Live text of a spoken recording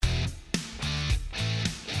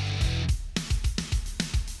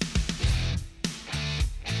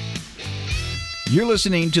You're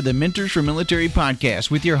listening to the Mentors for Military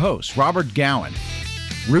podcast with your hosts, Robert Gowan,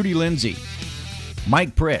 Rudy Lindsay,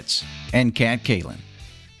 Mike Pritz, and Kat Kalin.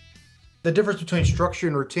 The difference between structure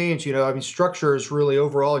and routines, structure is really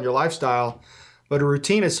overall in your lifestyle, but a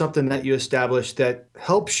routine is something that you establish that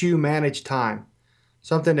helps you manage time,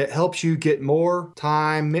 something that helps you get more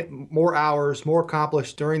time, more hours, more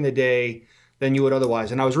accomplished during the day than you would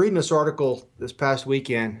otherwise. And I was reading this article this past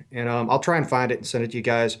weekend, and I'll try and find it and send it to you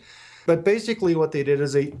guys. But basically what they did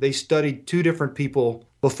is they studied two different people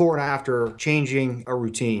before and after changing a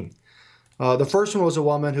routine. The first one was a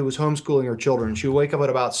woman who was homeschooling her children. She would wake up at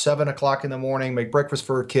about 7 o'clock in the morning, make breakfast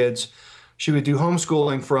for her kids. She would do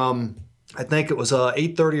homeschooling from, I think it was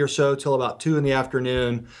 8:30 or so till about 2 in the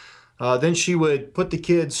afternoon. Then she would put the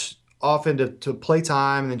kids off into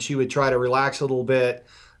playtime, and then she would try to relax a little bit,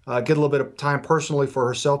 get a little bit of time personally for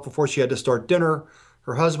herself before she had to start dinner.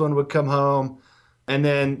 Her husband would come home, and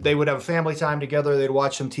then they would have a family time together. They'd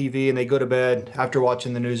watch some TV, and they'd go to bed after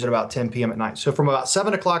watching the news at about 10 p.m. at night. So from about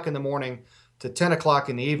 7 o'clock in the morning to 10 o'clock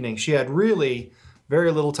in the evening, she had really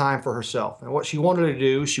very little time for herself. And what she wanted to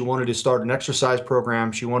do, she wanted to start an exercise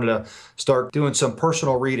program. She wanted to start doing some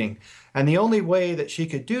personal reading. And the only way that she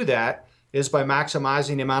could do that is by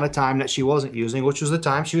maximizing the amount of time that she wasn't using, which was the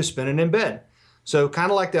time she was spending in bed. So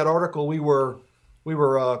kind of like that article we were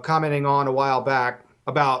commenting on a while back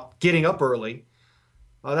about getting up early.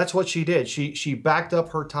 That's what she did. She backed up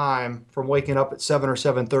her time from waking up at 7 or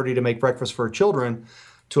 7:30 to make breakfast for her children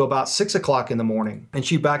to about 6 o'clock in the morning. And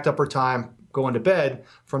she backed up her time going to bed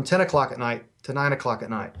from 10 o'clock at night to 9 o'clock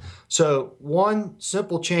at night. So one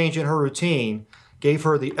simple change in her routine gave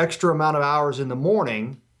her the extra amount of hours in the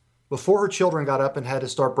morning before her children got up and had to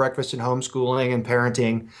start breakfast and homeschooling and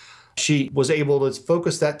parenting. She was able to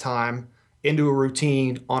focus that time into a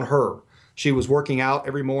routine on her. She was working out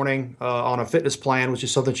every morning on a fitness plan, which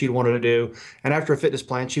is something she'd wanted to do. And after a fitness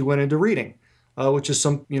plan, she went into reading, which is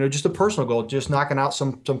just a personal goal, just knocking out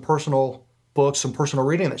some personal books, some personal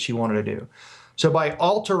reading that she wanted to do. So by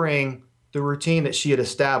altering the routine that she had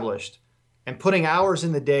established and putting hours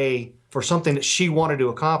in the day for something that she wanted to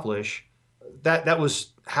accomplish, that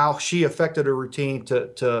was how she affected her routine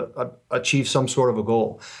to achieve some sort of a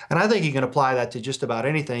goal. And I think you can apply that to just about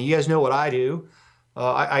anything. You guys know what I do.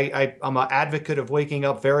 I'm an advocate of waking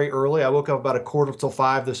up very early. I woke up about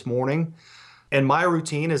 4:45 this morning. And my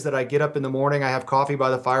routine is that I get up in the morning, I have coffee by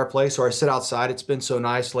the fireplace, or I sit outside. It's been so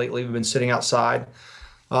nice lately. We've been sitting outside.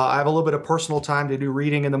 I have a little bit of personal time to do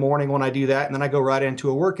reading in the morning when I do that, and then I go right into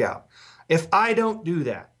a workout. If I don't do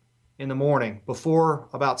that in the morning before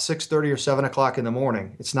about 6:30 or 7 o'clock in the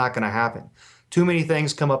morning, it's not going to happen. Too many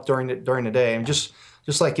things come up during the day. And just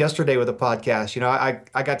like yesterday with the podcast,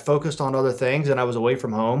 I got focused on other things and I was away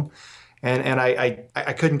from home, and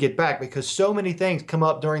I couldn't get back because so many things come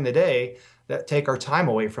up during the day that take our time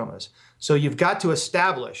away from us. So you've got to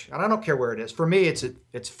establish, and I don't care where it is. For me,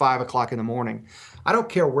 it's 5 o'clock in the morning. I don't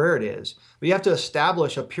care where it is, but you have to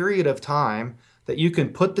establish a period of time that you can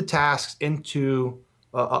put the tasks into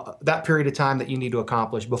that period of time that you need to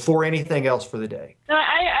accomplish before anything else for the day. No,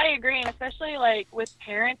 I agree, and especially like with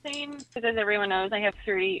parenting, because as everyone knows, I have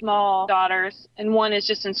 3 small daughters, and one is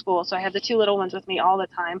just in school, so I have the 2 little ones with me all the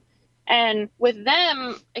time. And with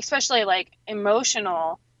them, especially like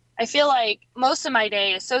emotional, I feel like most of my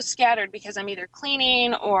day is so scattered because I'm either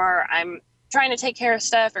cleaning or I'm trying to take care of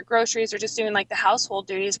stuff or groceries or just doing like the household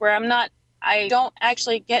duties where I don't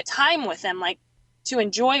actually get time with them, like to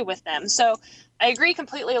enjoy with them. So I agree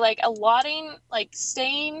completely, like allotting, like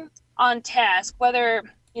staying on task, whether,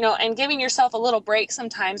 and giving yourself a little break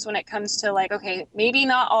sometimes when it comes to like, okay, maybe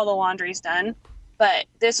not all the laundry's done, but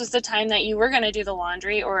this was the time that you were going to do the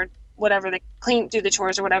laundry or whatever, do the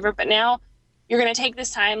chores or whatever. But now you're going to take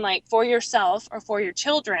this time like for yourself or for your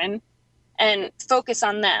children and focus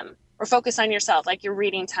on them or focus on yourself, like your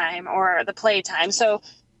reading time or the play time. So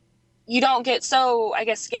you don't get so, I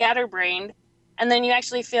guess, scatterbrained. And then you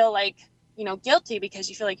actually feel like, guilty because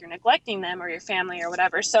you feel like you're neglecting them or your family or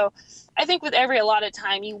whatever. So I think with every allotted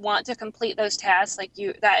time, you want to complete those tasks. Like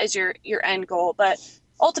that is your end goal. But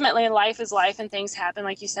ultimately life is life and things happen,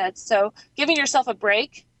 like you said. So giving yourself a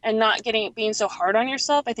break and not being so hard on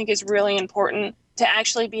yourself, I think is really important to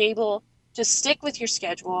actually be able to stick with your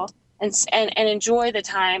schedule and enjoy the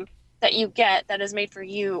time that you get that is made for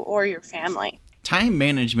you or your family. Time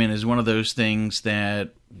management is one of those things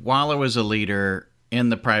that while I was a leader in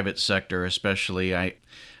the private sector, especially, I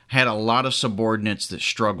had a lot of subordinates that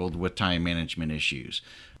struggled with time management issues.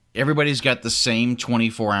 Everybody's got the same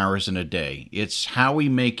 24 hours in a day. It's how we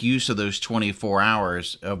make use of those 24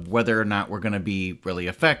 hours of whether or not we're going to be really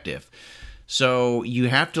effective. So you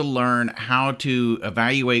have to learn how to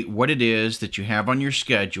evaluate what it is that you have on your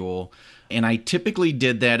schedule. And I typically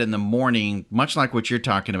did that in the morning, much like what you're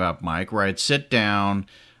talking about, Mike, where I'd sit down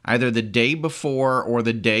either the day before or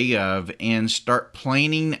the day of and start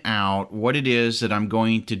planning out what it is that I'm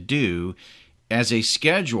going to do as a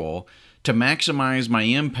schedule to maximize my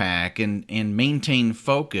impact and maintain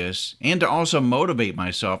focus, and to also motivate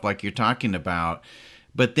myself like you're talking about.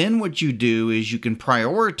 But then what you do is you can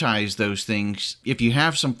prioritize those things if you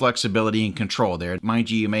have some flexibility and control there.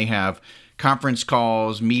 Mind you, you may have conference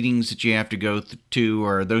calls, meetings that you have to go to,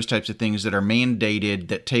 or those types of things that are mandated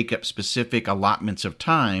that take up specific allotments of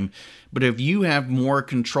time. But if you have more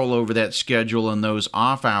control over that schedule and those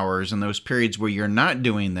off hours and those periods where you're not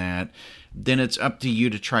doing that, then it's up to you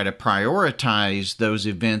to try to prioritize those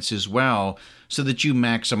events as well so that you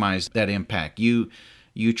maximize that impact. You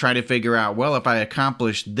try to figure out, well, if I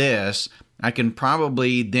accomplish this, I can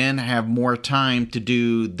probably then have more time to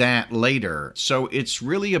do that later. So it's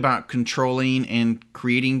really about controlling and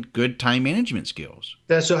creating good time management skills.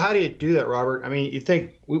 So how do you do that, Robert? I mean, you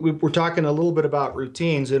think we're talking a little bit about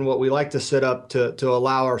routines and what we like to set up to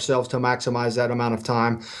allow ourselves to maximize that amount of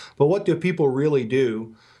time. But what do people really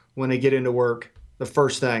do when they get into work? The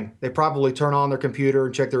first thing, they probably turn on their computer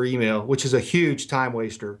and check their email, which is a huge time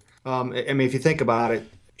waster. I mean, if you think about it,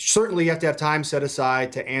 certainly you have to have time set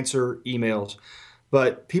aside to answer emails,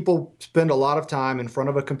 but people spend a lot of time in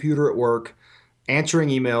front of a computer at work answering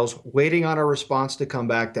emails, waiting on a response to come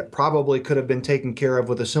back that probably could have been taken care of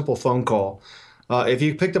with a simple phone call. If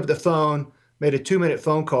you picked up the phone, made a 2-minute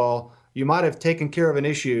phone call, you might have taken care of an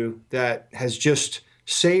issue that has just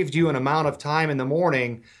saved you an amount of time in the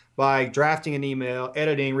morning by drafting an email,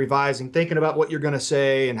 editing, revising, thinking about what you're going to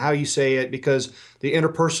say and how you say it, because the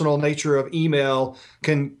interpersonal nature of email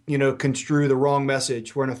can, construe the wrong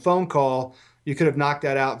message. Where in a phone call, you could have knocked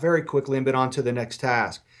that out very quickly and been on to the next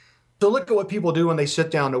task. So look at what people do when they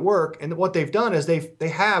sit down to work, and what they've done is they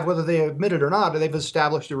have, whether they admit it or not, they've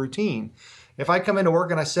established a routine. If I come into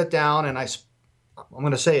work and I sit down and I'm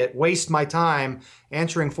going to say it, waste my time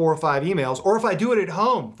answering 4 or 5 emails, or if I do it at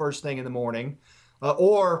home first thing in the morning,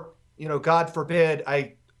 or, God forbid,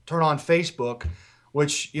 I turn on Facebook,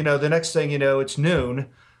 which, the next thing you know, it's noon.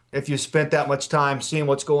 If you spent that much time seeing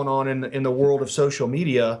what's going on in the world of social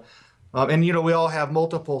media, and, we all have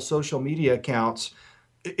multiple social media accounts.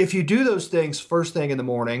 If you do those things first thing in the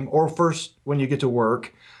morning or first when you get to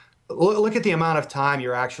work, look at the amount of time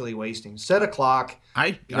you're actually wasting. Set a clock.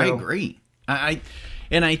 I agree.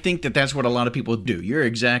 And I think that that's what a lot of people do. You're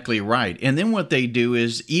exactly right. And then what they do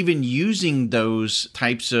is, even using those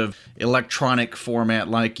types of electronic format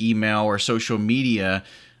like email or social media,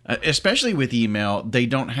 especially with email, they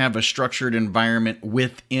don't have a structured environment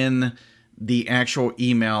within the actual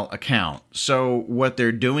email account. So what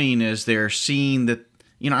they're doing is they're seeing that,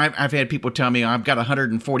 I've had people tell me I've got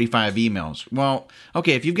 145 emails. Well,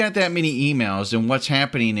 okay, if you've got that many emails, then what's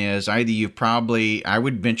happening is either you've probably, I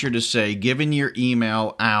would venture to say, given your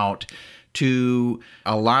email out to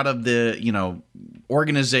a lot of the,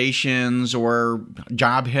 organizations or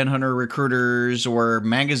job headhunter recruiters or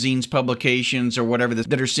magazines, publications, or whatever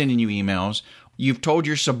that are sending you emails. You've told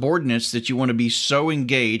your subordinates that you want to be so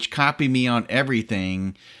engaged, copy me on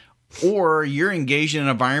everything. Or you're engaged in an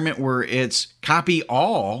environment where it's copy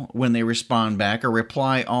all when they respond back or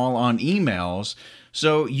reply all on emails.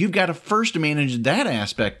 So you've got to first manage that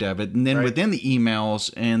aspect of it. And then within the emails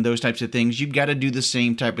and those types of things, you've got to do the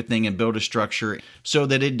same type of thing and build a structure so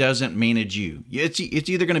that it doesn't manage you. It's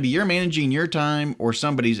either going to be you're managing your time or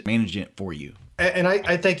somebody's managing it for you. And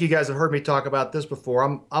I think you guys have heard me talk about this before.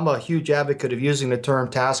 I'm a huge advocate of using the term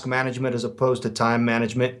task management as opposed to time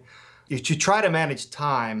management. If you try to manage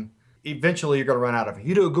time, eventually you're going to run out of it.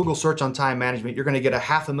 You do a Google search on time management, you're going to get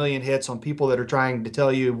 500,000 hits on people that are trying to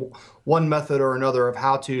tell you one method or another of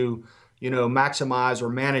how to, maximize or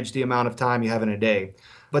manage the amount of time you have in a day.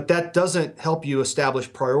 But that doesn't help you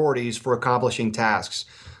establish priorities for accomplishing tasks.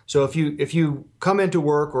 So if you come into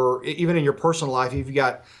work, or even in your personal life, if you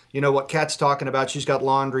got, what Kat's talking about, she's got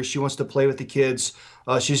laundry, she wants to play with the kids,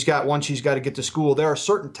 she's got to get to school. There are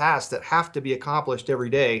certain tasks that have to be accomplished every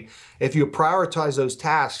day. If you prioritize those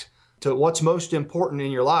tasks to what's most important in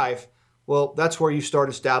your life, well, that's where you start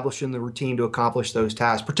establishing the routine to accomplish those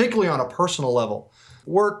tasks, particularly on a personal level.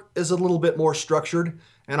 Work is a little bit more structured,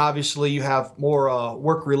 and obviously you have more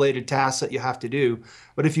work-related tasks that you have to do.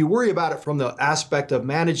 But if you worry about it from the aspect of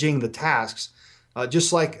managing the tasks,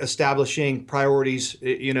 just like establishing priorities,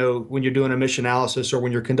 when you're doing a mission analysis or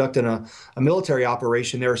when you're conducting a military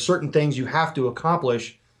operation, there are certain things you have to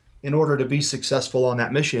accomplish in order to be successful on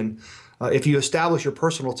that mission. If you establish your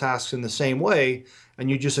personal tasks in the same way and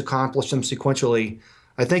you just accomplish them sequentially,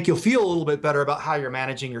 I think you'll feel a little bit better about how you're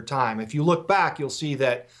managing your time. If you look back, you'll see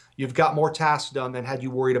that you've got more tasks done than had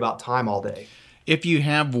you worried about time all day. If you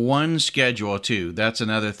have one schedule too, that's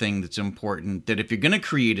another thing that's important, that if you're going to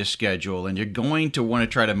create a schedule and you're going to want to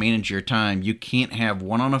try to manage your time, you can't have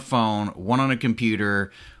one on a phone, one on a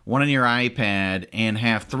computer, one on your iPad, and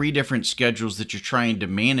have 3 different schedules that you're trying to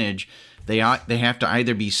manage. They have to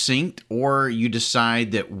either be synced, or you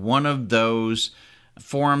decide that one of those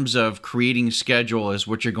forms of creating schedule is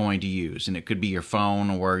what you're going to use. And it could be your phone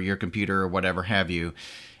or your computer or whatever have you.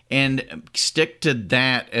 And stick to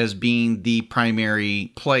that as being the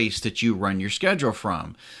primary place that you run your schedule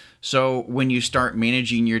from. So when you start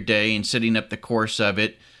managing your day and setting up the course of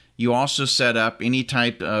it, you also set up any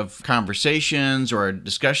type of conversations or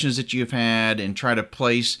discussions that you've had and try to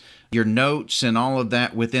place your notes and all of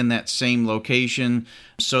that within that same location,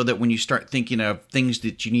 so that when you start thinking of things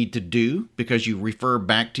that you need to do, because you refer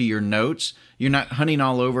back to your notes, you're not hunting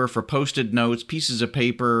all over for Post-it notes, pieces of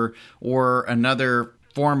paper, or another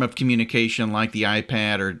form of communication like the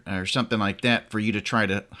iPad or something like that for you to try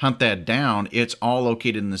to hunt that down. It's all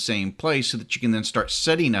located in the same place so that you can then start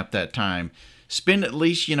setting up that time. Spend at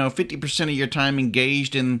least, 50% of your time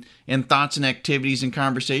engaged in thoughts and activities and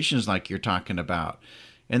conversations like you're talking about.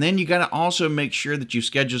 And then you got to also make sure that you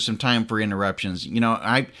schedule some time for interruptions.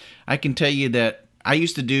 I can tell you that I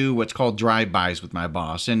used to do what's called drive-bys with my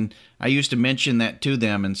boss, and I used to mention that to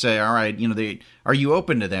them and say, all right, are you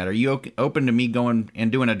open to that? Are you open to me going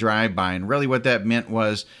and doing a drive-by? And really what that meant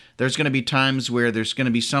was there's going to be times where there's going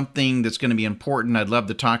to be something that's going to be important I'd love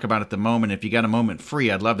to talk about at the moment. If you got a moment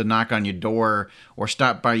free, I'd love to knock on your door or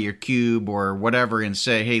stop by your cube or whatever and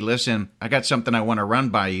say, hey, listen, I got something I want to run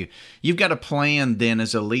by you. You've got to plan then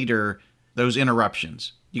as a leader those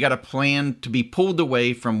interruptions. You got to plan to be pulled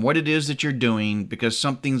away from what it is that you're doing, because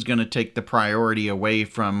something's going to take the priority away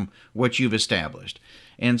from what you've established.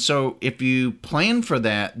 And so if you plan for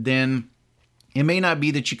that, then it may not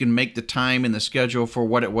be that you can make the time in the schedule for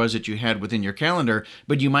what it was that you had within your calendar,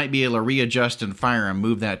 but you might be able to readjust and fire and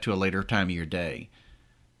move that to a later time of your day.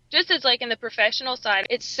 Just as like in the professional side,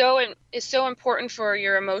 it's so important for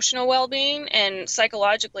your emotional well-being and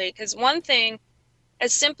psychologically, because one thing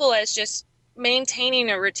as simple as just maintaining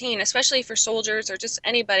a routine, especially for soldiers or just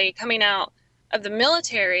anybody coming out of the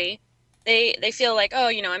military, they feel like, oh,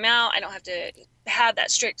 I'm out. I don't have to have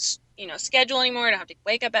that strict, schedule anymore. I don't have to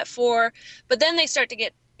wake up at 4. But then they start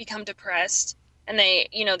to become depressed, and they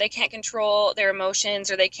can't control their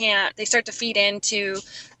emotions, or they start to feed into,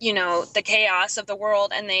 the chaos of the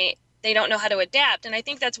world, and they don't know how to adapt. And I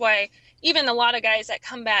think that's why even a lot of guys that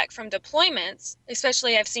come back from deployments,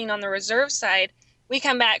 especially I've seen on the reserve side, we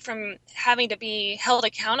come back from having to be held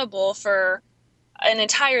accountable for an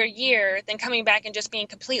entire year, then coming back and just being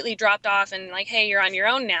completely dropped off and like, hey, you're on your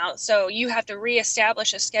own now. So you have to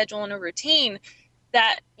reestablish a schedule and a routine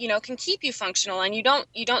that, can keep you functional, and you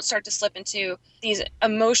don't start to slip into these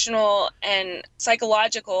emotional and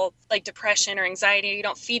psychological, like depression or anxiety. You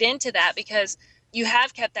don't feed into that because you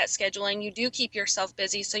have kept that schedule and you do keep yourself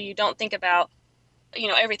busy, so you don't think about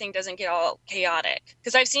everything doesn't get all chaotic.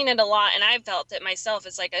 Because I've seen it a lot, and I've felt it myself.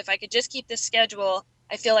 It's like, if I could just keep this schedule,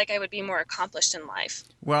 I feel like I would be more accomplished in life.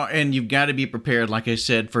 Well, and you've got to be prepared, like I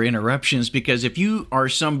said, for interruptions, because if you are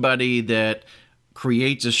somebody that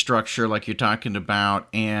creates a structure like you're talking about,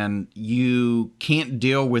 and you can't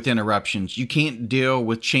deal with interruptions, you can't deal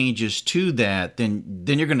with changes to that, then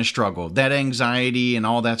you're going to struggle. That anxiety and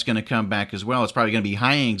all that's going to come back as well. It's probably going to be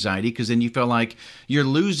high anxiety, because then you feel like you're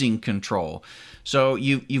losing control. So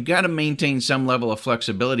you've got to maintain some level of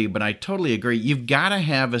flexibility, but I totally agree. You've got to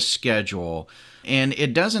have a schedule, and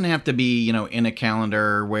it doesn't have to be, in a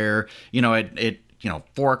calendar where, it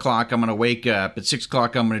 4 o'clock, I'm going to wake up. At 6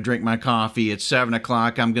 o'clock, I'm going to drink my coffee. At 7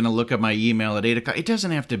 o'clock, I'm going to look at my email. At 8 o'clock, it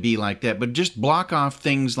doesn't have to be like that, but just block off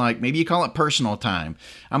things like, maybe you call it personal time.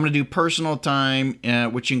 I'm going to do personal time,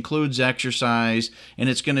 which includes exercise, and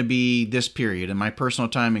it's going to be this period. And my personal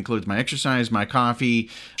time includes my exercise, my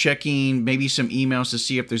coffee, checking maybe some emails to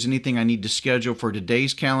see if there's anything I need to schedule for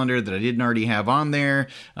today's calendar that I didn't already have on there,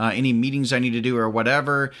 any meetings I need to do or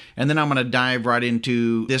whatever. And then I'm going to dive right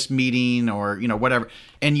into this meeting or, whatever.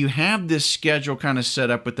 And you have this schedule kind of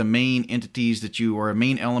set up with the main entities or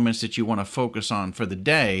main elements that you want to focus on for the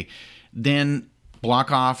day. Then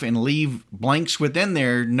block off and leave blanks within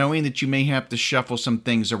there, knowing that you may have to shuffle some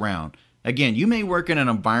things around. Again, you may work in an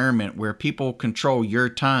environment where people control your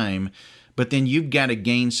time, but then you've got to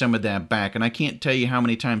gain some of that back. And I can't tell you how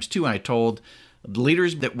many times, too, I told the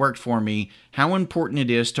leaders that worked for me how important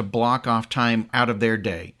it is to block off time out of their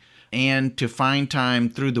day. and to find time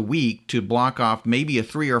through the week to block off maybe a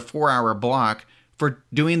 3 or 4 hour block for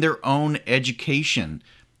doing their own education,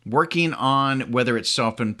 working on whether it's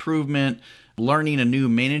self-improvement, learning a new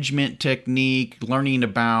management technique, learning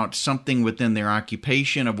about something within their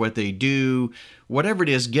occupation of what they do, whatever it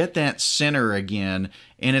is, get that center again.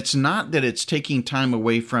 And it's not that it's taking time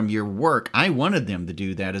away from your work. I wanted them to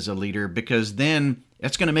do that as a leader, because then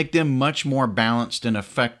it's going to make them much more balanced and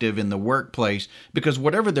effective in the workplace, because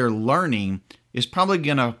whatever they're learning is probably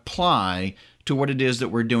going to apply to what it is that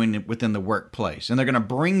we're doing within the workplace. And they're going to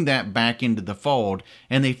bring that back into the fold,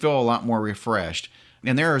 and they feel a lot more refreshed.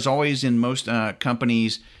 And there is always in most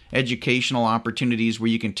companies educational opportunities where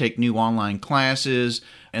you can take new online classes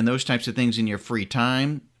and those types of things in your free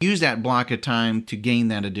time. Use that block of time to gain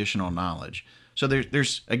that additional knowledge. So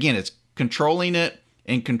there's again, it's controlling it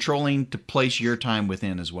and controlling to place your time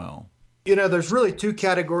within as well. There's really two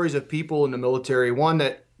categories of people in the military. One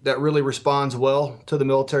that really responds well to the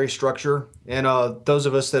military structure, and those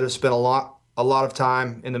of us that have spent a lot of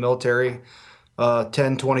time in the military,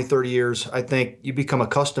 10, 20, 30 years, I think you become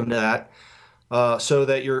accustomed to that, so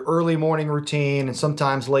that your early morning routine and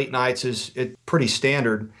sometimes late nights it's pretty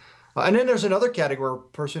standard. And then there's another category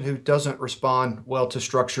of person who doesn't respond well to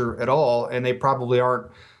structure at all, and they probably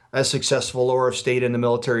aren't as successful or have stayed in the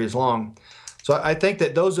military as long. So I think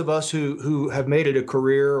that those of us who have made it a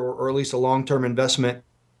career or at least a long-term investment,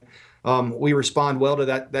 we respond well to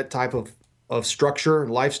that type of structure,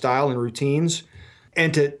 lifestyle, and routines.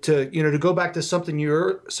 And to go back to something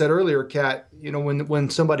you said earlier, Kat, when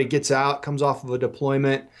somebody gets out, comes off of a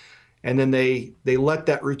deployment, and then they let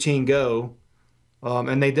that routine go,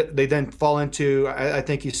 and they then fall into, I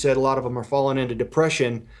think you said a lot of them are falling into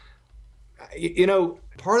depression.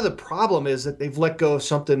 Part of the problem is that they've let go of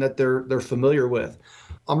something that they're familiar with.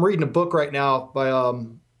 I'm reading a book right now by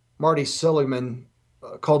Marty Seligman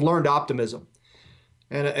called Learned Optimism,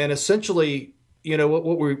 and essentially,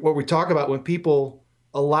 what we talk about when people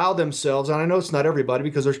allow themselves, and I know it's not everybody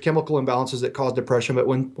because there's chemical imbalances that cause depression, but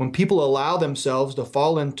when people allow themselves to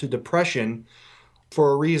fall into depression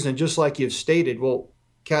for a reason, just like you've stated, well,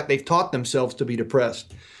 Kat, they've taught themselves to be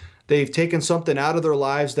depressed. They've taken something out of their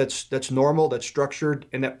lives that's normal, that's structured,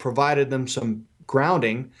 and that provided them some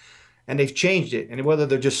grounding, and they've changed it. And whether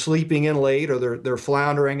they're just sleeping in late or they're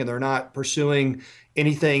floundering and they're not pursuing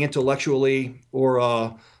anything intellectually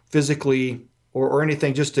or physically or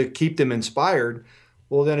anything just to keep them inspired,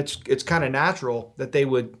 well, then it's kind of natural that they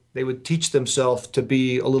would teach themselves to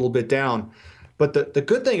be a little bit down. But the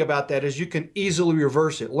good thing about that is you can easily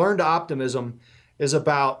reverse it. Learned Optimism is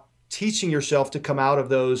about teaching yourself to come out of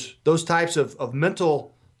those types of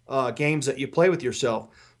mental games that you play with yourself.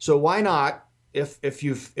 So why not, if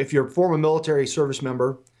you're a former military service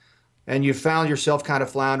member and you found yourself kind of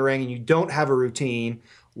floundering and you don't have a routine,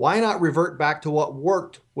 why not revert back to what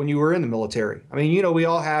worked when you were in the military? I mean, we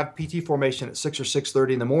all have PT formation at 6 or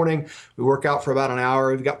 6:30 in the morning. We work out for about an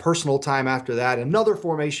hour. We've got personal time after that. Another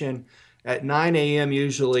formation at 9 a.m.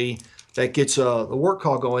 usually that gets the work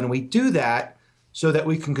call going. And we do that so that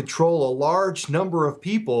we can control a large number of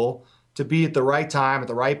people to be at the right time, at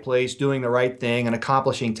the right place, doing the right thing, and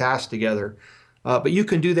accomplishing tasks together. But you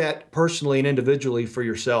can do that personally and individually for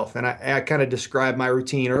yourself. And I kind of described my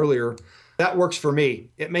routine earlier. That works for me.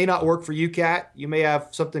 It may not work for you, Kat. You may have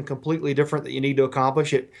something completely different that you need to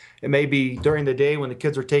accomplish. It may be during the day when the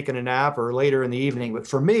kids are taking a nap or later in the evening. But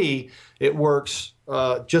for me, it works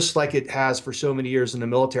just like it has for so many years in the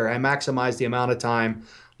military. I maximize the amount of time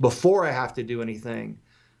before I have to do anything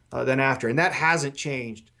than after. And that hasn't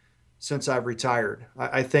changed since I've retired.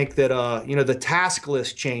 I think that, the task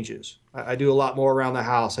list changes. I do a lot more around the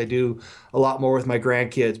house. I do a lot more with my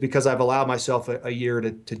grandkids because I've allowed myself a year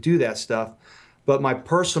to do that stuff. But my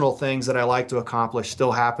personal things that I like to accomplish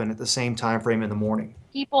still happen at the same time frame in the morning.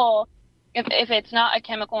 People, if it's not a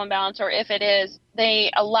chemical imbalance, or if it is,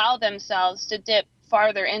 they allow themselves to dip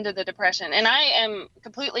farther into the depression. And I am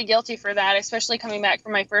completely guilty for that, especially coming back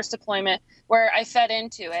from my first deployment where I fed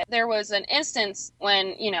into it. There was an instance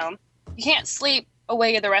when, you can't sleep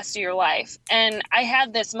away the rest of your life. And I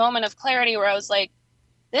had this moment of clarity where I was like,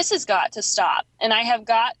 this has got to stop. And I have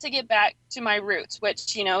got to get back to my roots,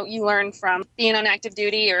 which, you learn from being on active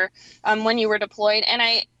duty or when you were deployed. And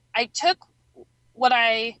I took what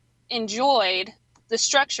I enjoyed, the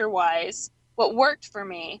structure-wise, what worked for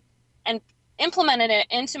me, and implemented it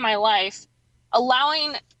into my life,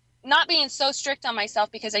 not being so strict on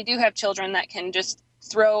myself, because I do have children that can just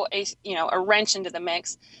throw a wrench into the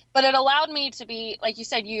mix. But it allowed me to be, like you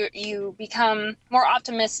said, you become more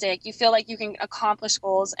optimistic. You feel like you can accomplish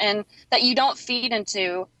goals, and that you don't feed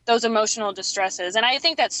into those emotional distresses. And I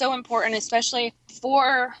think that's so important, especially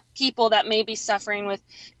for people that may be suffering with,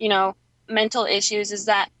 mental issues, is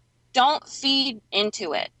that don't feed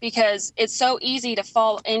into it, because it's so easy to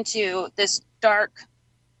fall into this dark,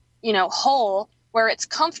 hole where it's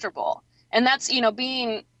comfortable. And that's,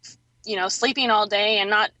 being, sleeping all day and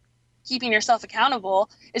not keeping yourself accountable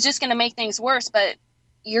is just going to make things worse. But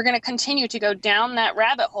you're going to continue to go down that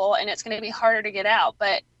rabbit hole, and it's going to be harder to get out.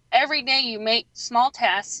 But every day you make small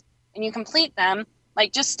tasks and you complete them,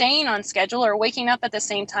 like just staying on schedule or waking up at the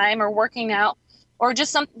same time or working out or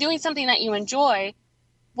just doing something that you enjoy,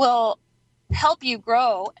 will help you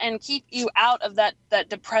grow and keep you out of that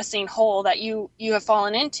depressing hole that you have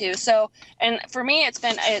fallen into. So, and for me,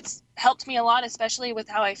 it's helped me a lot, especially with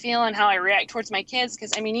how I feel and how I react towards my kids.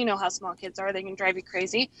 Because how small kids are, they can drive you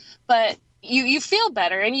crazy, but you feel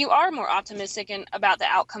better and you are more optimistic about the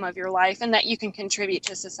outcome of your life, and that you can contribute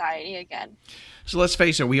to society again. So let's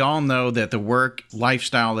face it, we all know that the work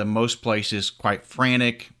lifestyle in most places is quite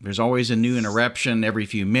frantic. There's always a new interruption every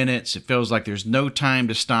few minutes. It feels like there's no time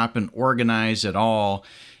to stop and organize at all.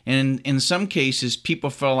 And in some cases, people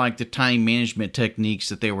feel like the time management techniques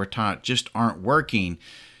that they were taught just aren't working.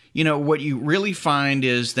 What you really find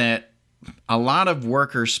is that a lot of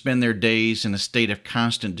workers spend their days in a state of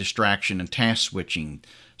constant distraction and task switching.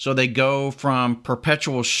 So they go from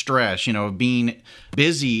perpetual stress, being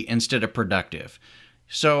busy instead of productive.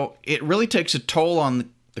 So it really takes a toll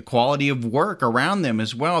on the quality of work around them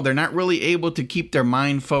as well. They're not really able to keep their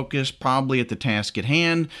mind focused probably at the task at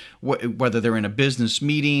hand, whether they're in a business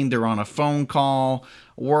meeting, they're on a phone call,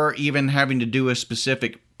 or even having to do a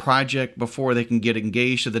specific project before they can get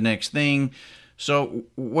engaged to the next thing. So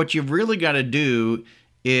what you've really got to do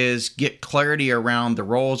is get clarity around the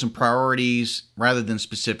roles and priorities rather than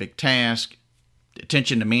specific tasks,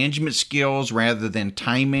 attention to management skills rather than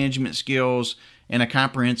time management skills, and a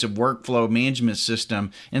comprehensive workflow management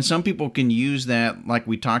system. And some people can use that, like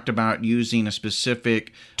we talked about, using a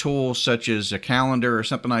specific tool such as a calendar or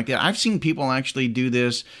something like that. I've seen people actually do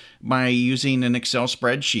this by using an Excel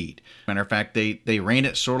spreadsheet. Matter of fact, they ran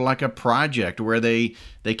it sort of like a project where they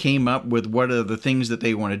came up with what are the things that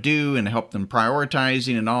they want to do and help them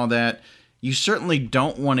prioritizing and all that. You certainly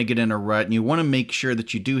don't want to get in a rut, and you want to make sure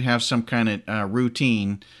that you do have some kind of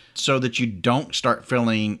routine so that you don't start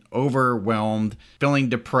feeling overwhelmed, feeling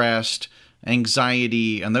depressed,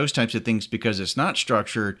 anxiety, and those types of things because it's not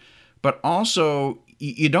structured. But also,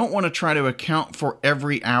 you don't want to try to account for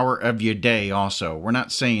every hour of your day also. We're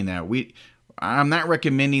not saying that. I'm not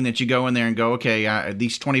recommending that you go in there and go, okay,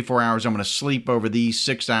 these 24 hours, I'm going to sleep over these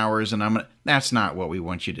 6 hours, and that's not what we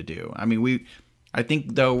want you to do. I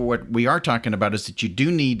think, though, what we are talking about is that you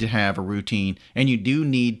do need to have a routine, and you do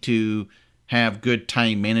need to have good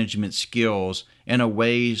time management skills in a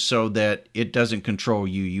way so that it doesn't control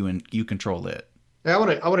you, and you control it. I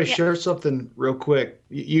want to share something real quick.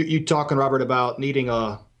 You talking, Robert, about needing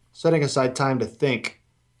setting aside time to think.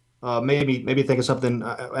 Maybe think of something.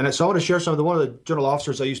 And so I want to share something. One of the general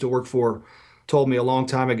officers I used to work for told me a long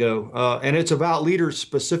time ago, and it's about leaders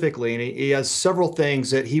specifically. And he has several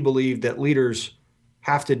things that he believed that leaders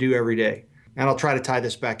have to do every day. And I'll try to tie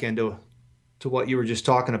this back into what you were just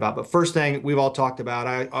talking about. But first thing we've all talked about,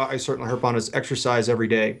 I certainly harp on, is exercise every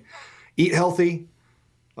day. Eat healthy.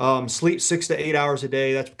 Sleep 6 to 8 hours a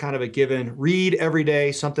day. That's kind of a given. Read every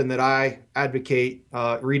day, something that I advocate,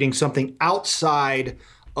 reading something outside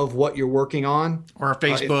of what you're working on. Or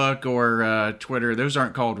Facebook or Twitter. Those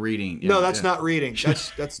aren't called reading. No, that's not reading.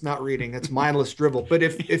 That's not reading. That's mindless dribble. But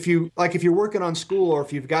if you're working on school, or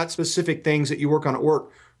if you've got specific things that you work on at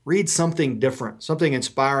work, read something different, something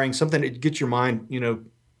inspiring, something that gets your mind,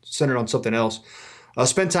 centered on something else.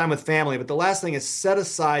 Spend time with family. But the last thing is set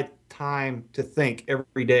aside time to think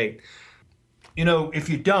every day. If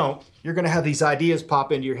you don't, you're going to have these ideas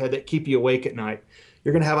pop into your head that keep you awake at night.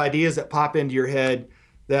 You're going to have ideas that pop into your head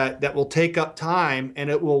that will take up time, and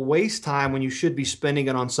it will waste time when you should be spending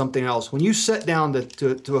it on something else. When you sit down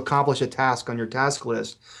to accomplish a task on your task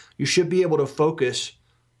list, you should be able to focus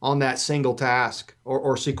on that single task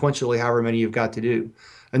or sequentially, however many you've got to do,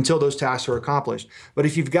 until those tasks are accomplished. But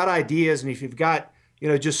if you've got ideas and if you've got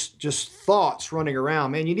just thoughts running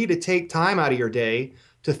around, man, you need to take time out of your day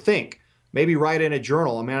to think. Maybe write in a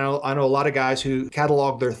journal. I know a lot of guys who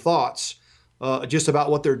catalog their thoughts just about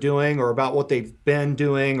what they're doing or about what they've been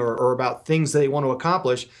doing or about things they want to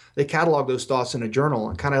accomplish. They catalog those thoughts in a journal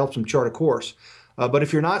and kind of helps them chart a course. But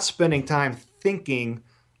if you're not spending time thinking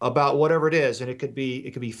about whatever it is. And it could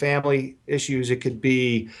be family issues. It could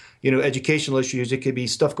be, educational issues. It could be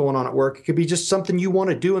stuff going on at work. It could be just something you want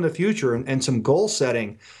to do in the future and some goal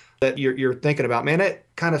setting that you're thinking about. Man,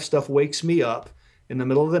 that kind of stuff wakes me up in the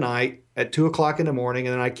middle of the night at 2:00 in the morning,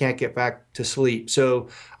 and then I can't get back to sleep. So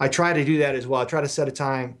I try to do that as well. I try to set a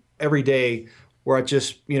time every day where I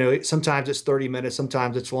just, sometimes it's 30 minutes,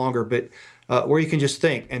 sometimes it's longer, but where you can just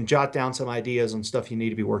think and jot down some ideas on stuff you need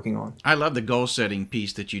to be working on. I love the goal setting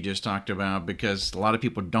piece that you just talked about, because a lot of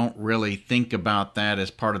people don't really think about that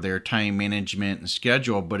as part of their time management and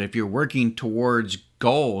schedule. But if you're working towards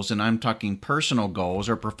goals, and I'm talking personal goals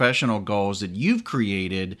or professional goals that you've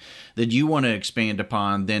created that you want to expand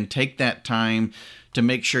upon, then take that time to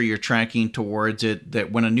make sure you're tracking towards it,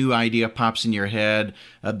 that when a new idea pops in your head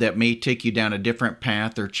that may take you down a different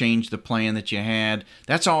path or change the plan that you had,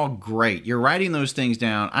 that's all great. You're writing those things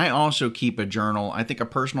down. I also keep a journal. I think a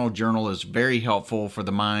personal journal is very helpful for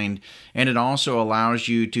the mind, and it also allows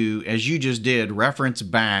you to, as you just did, reference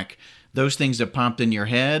back those things that popped in your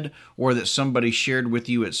head or that somebody shared with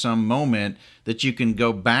you at some moment that you can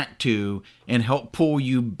go back to and help pull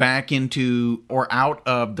you back into or out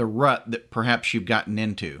of the rut that perhaps you've gotten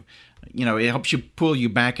into. It helps you pull you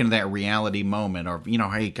back into that reality moment, or,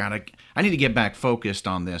 hey, God, I need to get back focused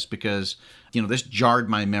on this because, this jarred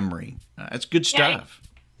my memory. It's good stuff.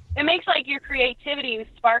 It makes your creativity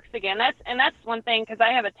sparks again. That's one thing, because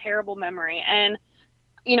I have a terrible memory, and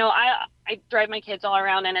I drive my kids all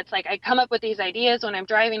around, and it's I come up with these ideas when I'm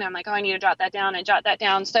driving. I'm like, oh, I need to jot that down and jot that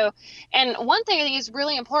down. So, and one thing I think is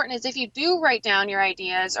really important is if you do write down your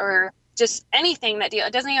ideas or just anything that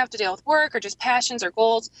it doesn't even have to deal with work or just passions or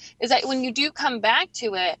goals, is that when you do come back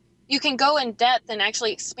to it, you can go in depth and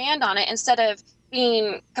actually expand on it instead of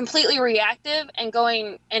being completely reactive and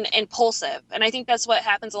going and impulsive. And I think that's what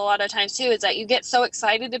happens a lot of times too, is that you get so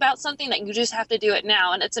excited about something that you just have to do it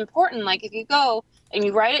now. And it's important, if you go and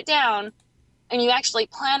you write it down and you actually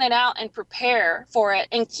plan it out and prepare for it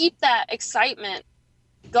and keep that excitement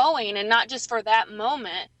going and not just for that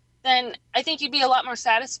moment, then I think you'd be a lot more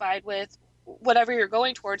satisfied with whatever you're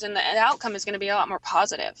going towards, and the outcome is going to be a lot more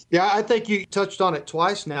positive. Yeah, I think you touched on it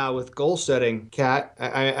twice now with goal setting, Kat.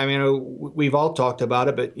 I mean, we've all talked about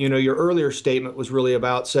it, but your earlier statement was really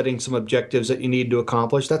about setting some objectives that you need to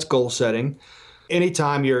accomplish. That's goal setting.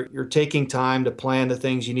 Anytime you're taking time to plan the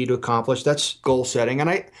things you need to accomplish, that's goal setting. And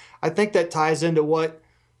I think that ties into what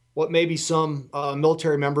maybe some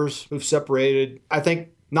military members who've separated, I think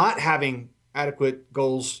not having adequate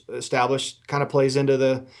goals established kind of plays into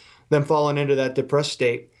them falling into that depressed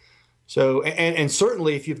state. So, and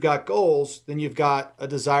certainly if you've got goals, then you've got a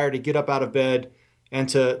desire to get up out of bed and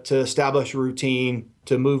to establish a routine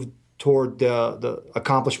to move toward the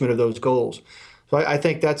accomplishment of those goals. So I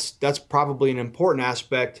think that's probably an important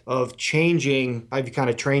aspect of changing how you kind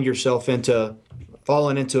of trained yourself into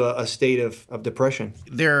fallen into a state of depression.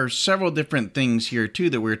 There are several different things here,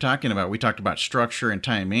 too, that we were talking about. We talked about structure and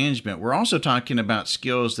time management. We're also talking about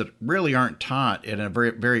skills that really aren't taught at a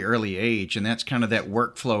very, very early age, and that's kind of that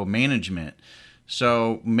workflow management.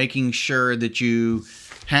 So making sure that you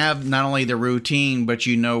have not only the routine, but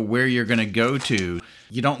you know where you're going to go to.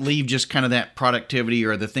 You don't leave just kind of that productivity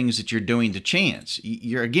or the things that you're doing to chance.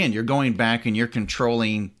 You're going back and you're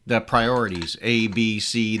controlling the priorities. A, B,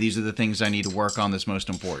 C, these are the things I need to work on that's most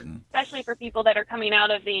important. Especially for people that are coming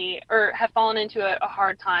out of or have fallen into a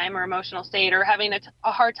hard time or emotional state, or having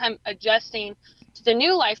a hard time adjusting to the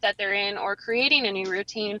new life that they're in, or creating a new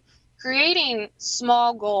routine. Creating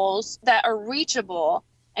small goals that are reachable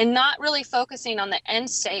and not really focusing on the end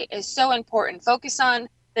state is so important. Focus on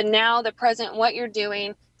the now, the present, what you're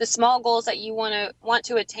doing, the small goals that you want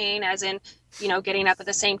to attain, as in, getting up at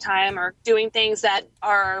the same time or doing things that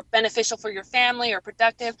are beneficial for your family or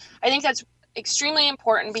productive. I think that's extremely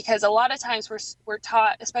important, because a lot of times we're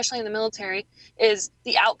taught, especially in the military, is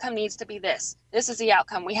the outcome needs to be this. This is the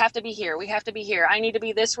outcome. We have to be here. We have to be here. I need to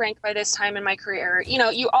be this ranked by this time in my career.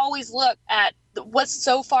 You always look at what's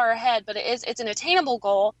so far ahead, but it's an attainable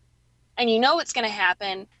goal, and it's going to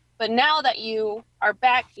happen. But now that you are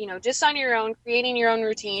back, just on your own, creating your own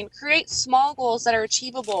routine, create small goals that are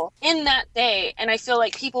achievable in that day. And I feel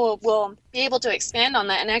like people will be able to expand on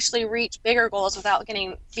that and actually reach bigger goals without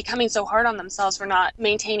becoming so hard on themselves for not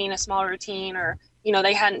maintaining a small routine, or,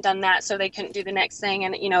 they hadn't done that, so they couldn't do the next thing.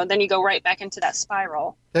 And, then you go right back into that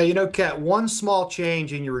spiral. Now, Kat, one small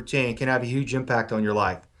change in your routine can have a huge impact on your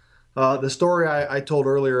life. The story I told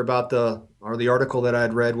earlier about the article that I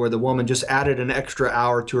had read where the woman just added an extra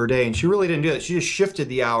hour to her day, and she really didn't do that. She just shifted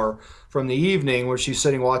the hour from the evening where she's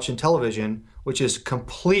sitting watching television, which is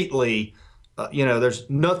completely, there's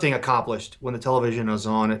nothing accomplished when the television is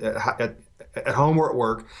on at home or at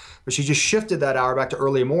work, but she just shifted that hour back to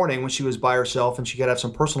early morning when she was by herself and she could have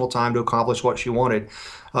some personal time to accomplish what she wanted.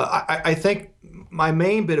 I think my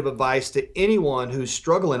main bit of advice to anyone who's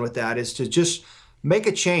struggling with that is to just make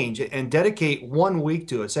a change and dedicate 1 week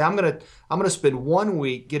to it. Say, I'm gonna spend 1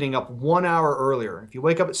 week getting up 1 hour earlier. If you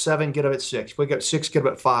wake up at 7, get up at 6. If you wake up at 6, get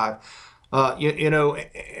up at 5.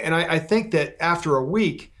 And I think that after a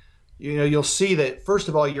week, you'll see that, first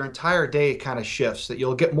of all, your entire day kind of shifts, that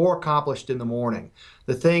you'll get more accomplished in the morning.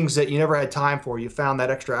 The things that you never had time for, you found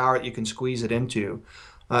that extra hour that you can squeeze it into.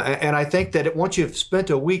 And I think that once you've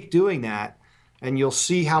spent a week doing that, and you'll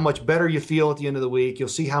see how much better you feel at the end of the week, you'll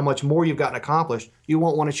see how much more you've gotten accomplished, you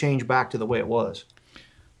won't want to change back to the way it was.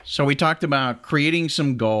 So we talked about creating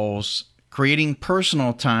some goals, creating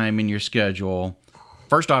personal time in your schedule.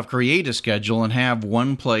 First off, create a schedule and have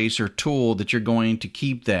one place or tool that you're going to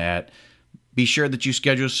keep that. Be sure that you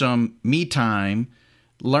schedule some me time.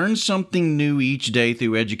 Learn something new each day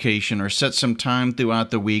through education, or set some time throughout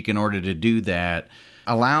the week in order to do that.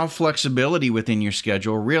 Allow flexibility within your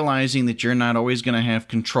schedule, realizing that you're not always going to have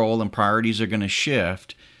control and priorities are going to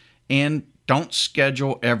shift. And don't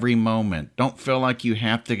schedule every moment. Don't feel like you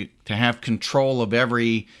have to have control of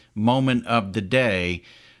every moment of the day,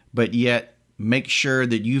 but yet make sure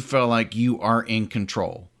that you feel like you are in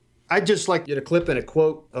control. I'd just like you to clip in a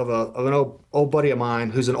quote of an old buddy of mine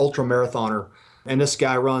who's an ultra marathoner. And this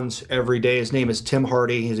guy runs every day. His name is Tim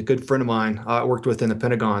Hardy. He's a good friend of mine I worked with in the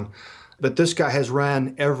Pentagon. But this guy has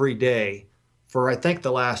ran every day for, I think,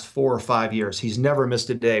 the last 4 or 5 years. He's never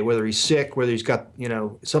missed a day, whether he's sick, whether he's got,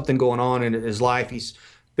 something going on in his life. He's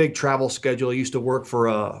big travel schedule. He used to work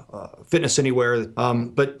for Fitness Anywhere.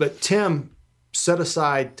 But Tim set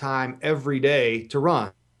aside time every day to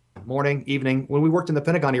run, morning, evening. When we worked in the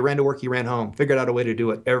Pentagon, he ran to work, he ran home, figured out a way to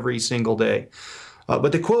do it every single day.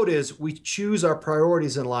 But the quote is, we choose our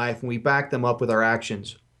priorities in life and we back them up with our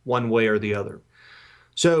actions one way or the other.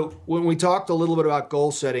 So when we talked a little bit about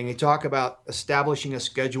goal setting, we talk about establishing a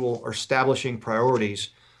schedule or establishing priorities.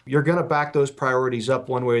 You're going to back those priorities up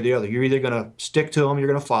one way or the other. You're either going to stick to them, you're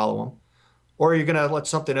going to follow them, or you're going to let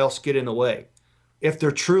something else get in the way. If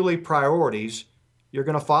they're truly priorities, you're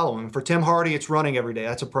going to follow them. For Tim Hardy, it's running every day.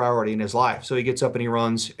 That's a priority in his life. So he gets up and he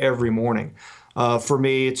runs every morning. For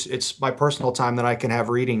me, it's my personal time that I can have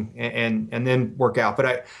reading and then work out.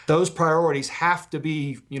 But those priorities have to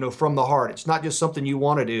be, from the heart. It's not just something you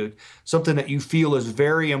want to do, something that you feel is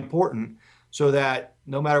very important, so that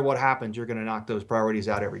no matter what happens, you're going to knock those priorities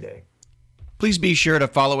out every day. Please be sure to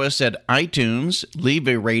follow us at iTunes, leave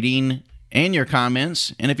a rating and your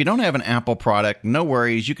comments. And if you don't have an Apple product, no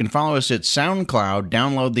worries. You can follow us at SoundCloud,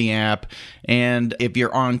 download the app. And if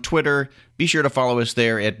you're on Twitter, be sure to follow us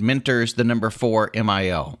there at Mentors, 4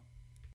 MIL.